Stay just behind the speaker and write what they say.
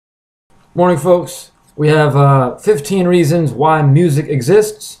Morning, folks. We have 15 reasons why music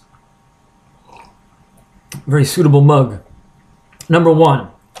exists. Very suitable mug. Number 1,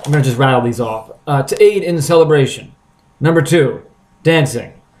 I'm going to just rattle these off. To aid in celebration. Number 2,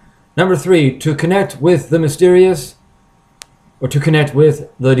 dancing. Number 3, to connect with the mysterious, or to connect with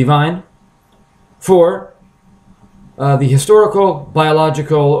the divine. 4, the historical,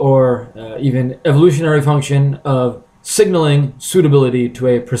 biological, or even evolutionary function of signaling suitability to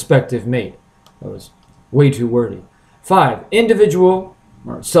a prospective mate. That was way too wordy. 5, individual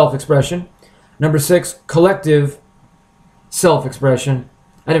or self-expression. Number 6, collective self-expression.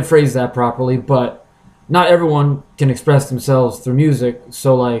 I didn't phrase that properly, but not everyone can express themselves through music,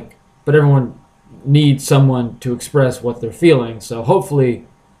 but everyone needs someone to express what they're feeling. So hopefully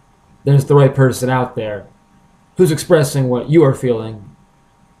there's the right person out there who's expressing what you are feeling,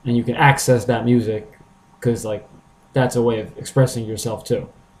 and you can access that music, because that's a way of expressing yourself too.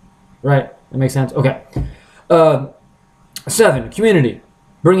 Right? That makes sense? Okay. 7, community.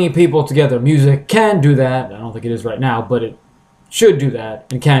 Bringing people together. Music can do that. I don't think it is right now, but it should do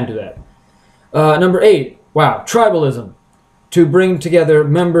that and can do that. Number 8, wow, tribalism. To bring together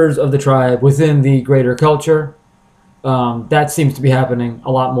members of the tribe within the greater culture. That seems to be happening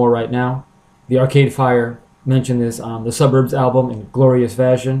a lot more right now. The Arcade Fire mentioned this on the Suburbs album in glorious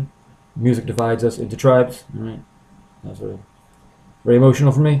fashion. Music divides us into tribes. All right. That's very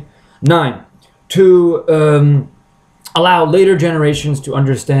emotional for me. 9, to allow later generations to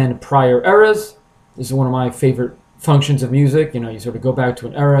understand prior eras. This is one of my favorite functions of music. You sort of go back to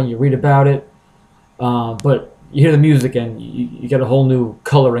an era and you read about it, but you hear the music and you get a whole new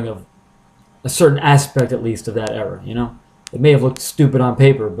coloring of a certain aspect, at least, of that era. It may have looked stupid on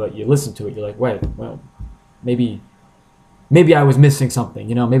paper, but you listen to it, you're like, wait, well, maybe I was missing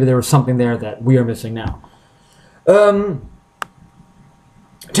something. Maybe there was something there that we are missing now.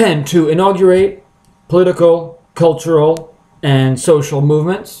 10, to inaugurate political, cultural, and social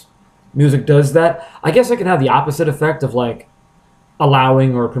movements. Music does that. I guess it can have the opposite effect of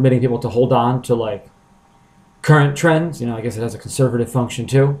allowing or permitting people to hold on to current trends. I guess it has a conservative function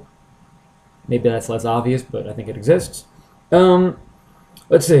too. Maybe that's less obvious, but I think it exists.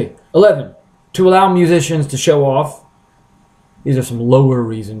 Let's see. 11, to allow musicians to show off. These are some lower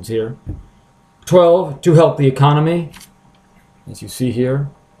reasons here. 12, to help the economy. As you see here,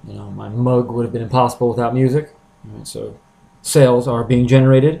 my mug would have been impossible without music. Right, so sales are being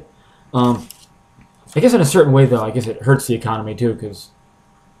generated. I guess in a certain way, though, I guess it hurts the economy too, because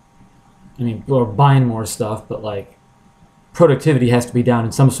people are buying more stuff, but productivity has to be down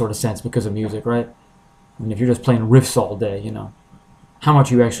in some sort of sense because of music, right? If you're just playing riffs all day, how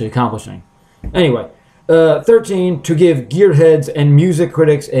much are you actually accomplishing? Anyway, 13, to give gearheads and music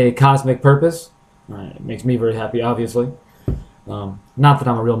critics a cosmic purpose. All right, it makes me very happy, obviously. Not that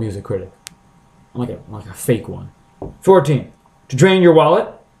I'm a real music critic. I'm like a fake one. 14, to drain your wallet.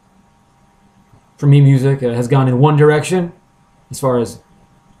 For me, music has gone in one direction as far as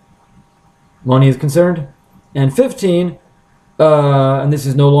money is concerned. And 15, and this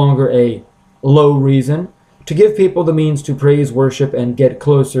is no longer a low reason, to give people the means to praise, worship, and get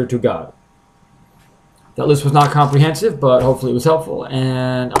closer to God. That list was not comprehensive, but hopefully it was helpful,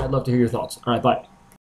 and I'd love to hear your thoughts. All right, bye.